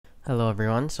Hello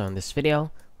everyone, so in this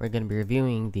video, we're going to be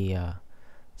reviewing the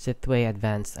Zithway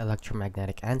Advanced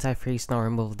Electromagnetic Antifreeze Snow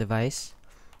Removal Device.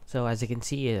 So as you can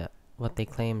see, what they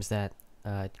claim is that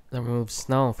it removes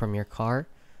snow from your car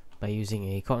by using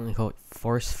a quote-unquote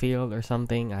force field or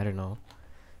something, I don't know.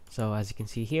 So as you can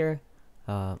see here,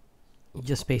 you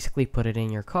just basically put it in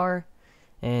your car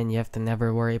and you have to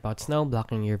never worry about snow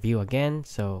blocking your view again.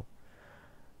 So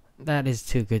that is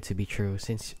too good to be true,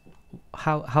 since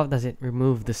how does it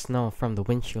remove the snow from the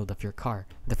windshield of your car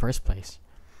in the first place?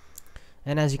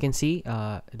 And as you can see,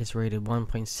 it is rated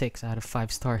 1.6 out of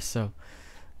 5 stars. So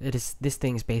this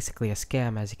thing is basically a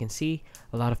scam. As you can see,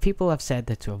 a lot of people have said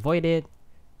that to avoid it.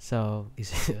 So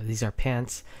these are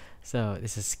pants. So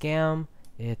this is a scam.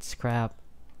 It's crap,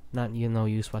 not no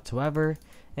use whatsoever.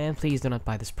 And please do not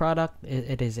buy this product.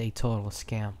 It is a total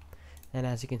scam. And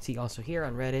as you can see also here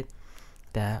on Reddit,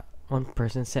 that one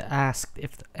person asked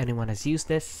if anyone has used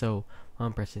this. So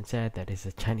one person said that it's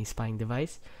a Chinese spying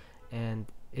device, and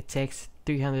it takes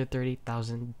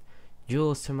 330,000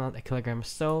 joules to melt a kilogram of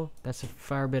snow. That's a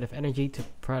fair bit of energy to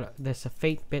That's a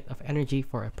faint bit of energy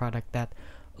for a product that,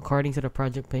 according to the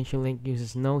project Pension link,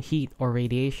 uses no heat or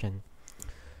radiation.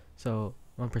 So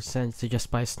 1% to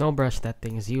just buy a snow brush. That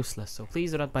thing is useless. So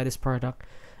please do not buy this product.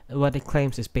 What it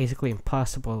claims is basically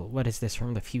impossible. What is this,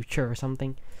 from the future or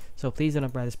something? So please do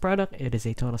not buy this product. It is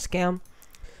a total scam,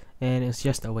 and it's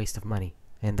just a waste of money.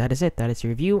 And that is it. That is your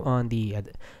review on the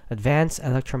Advanced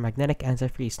Electromagnetic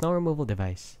Antifreeze Snow Removal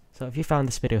Device. So if you found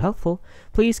this video helpful,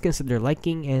 please consider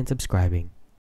liking and subscribing.